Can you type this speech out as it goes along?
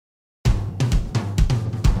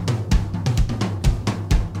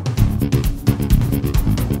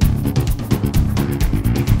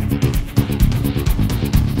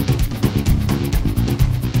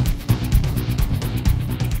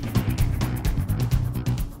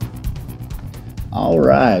All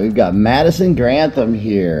right, we've got Madison Grantham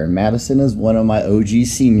here. Madison is one of my OG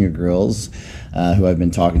senior girls who I've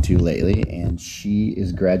been talking to lately, and she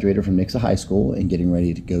is graduated from Nixa High School and getting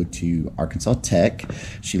ready to go to Arkansas Tech.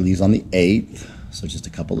 She leaves on the 8th, so just a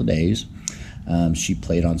couple of days. She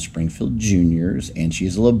played on Springfield Juniors, and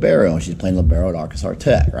she's a libero. She's playing libero at Arkansas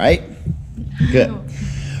Tech, right? Good.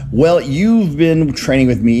 Well, you've been training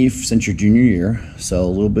with me since your junior year, so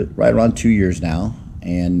a little bit, right around 2 years now.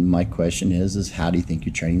 And my question is how do you think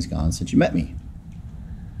your training's gone since you met me?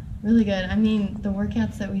 Really good. I mean, the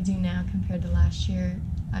workouts that we do now compared to last year,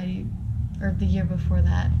 or the year before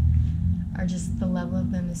that, are just, the level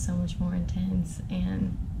of them is so much more intense,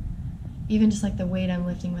 and even just like the weight I'm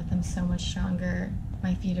lifting with them so much stronger.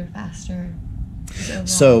 My feet are faster.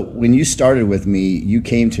 So when you started with me, you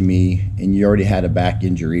came to me and you already had a back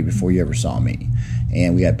injury before you ever saw me,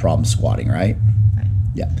 and we had problems squatting, right? Right.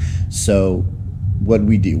 Yeah. So what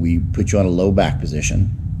do? We put you on a low back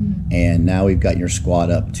position, and now we've got your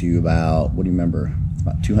squat up to about, what do you remember,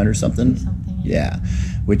 about 200 something? Yeah,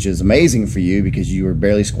 which is amazing for you because you were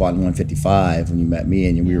barely squatting 155 when you met me,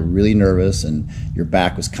 and we were really nervous, and your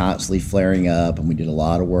back was constantly flaring up, and we did a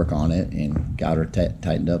lot of work on it and got her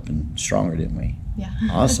tightened up and stronger, didn't we? Yeah.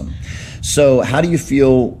 Awesome. So how do you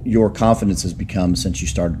feel your confidence has become since you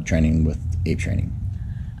started training with A.P.E training?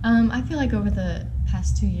 I feel like over the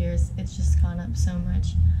past 2 years, it's just gone up so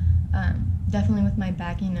much. Definitely with my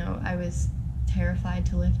back, I was terrified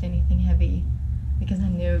to lift anything heavy because I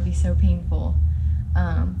knew it would be so painful.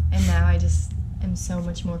 And now I just am so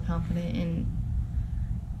much more confident in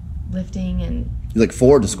lifting. And you look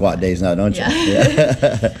forward to squat days now, don't you?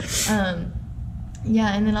 Yeah.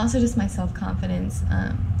 Yeah, and then also just my self-confidence,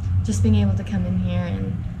 just being able to come in here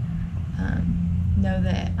and know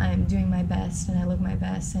that I'm doing my best and I look my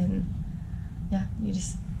best, and yeah, you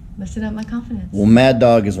just lifted up my confidence. Well, Mad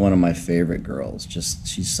Dog is one of my favorite girls.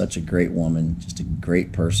 She's such a great woman, just a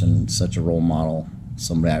great person, such a role model,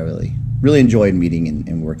 somebody I really enjoyed meeting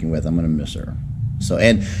and working with. I'm going to miss her. So,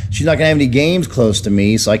 and she's not going to have any games close to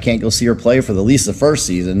me, so I can't go see her play for at least the first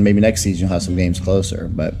season. Maybe next season you'll have some games closer.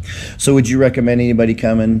 But so would you recommend anybody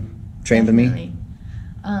come and train with me?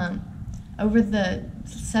 Over the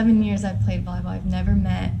 7 years I've played volleyball, I've never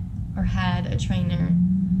met or had a trainer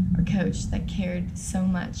or coach that cared so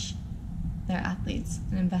much their athletes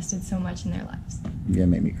and invested so much in their lives. You're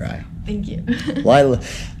going to make me cry. Thank you. Well,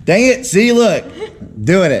 dang it. See, look.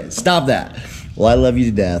 Doing it. Stop that. Well, I love you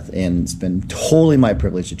to death, and it's been totally my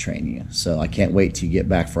privilege to train you. So I can't wait to get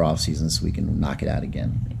back for off season so we can knock it out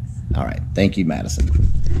again. Thanks. All right. Thank you, Madison.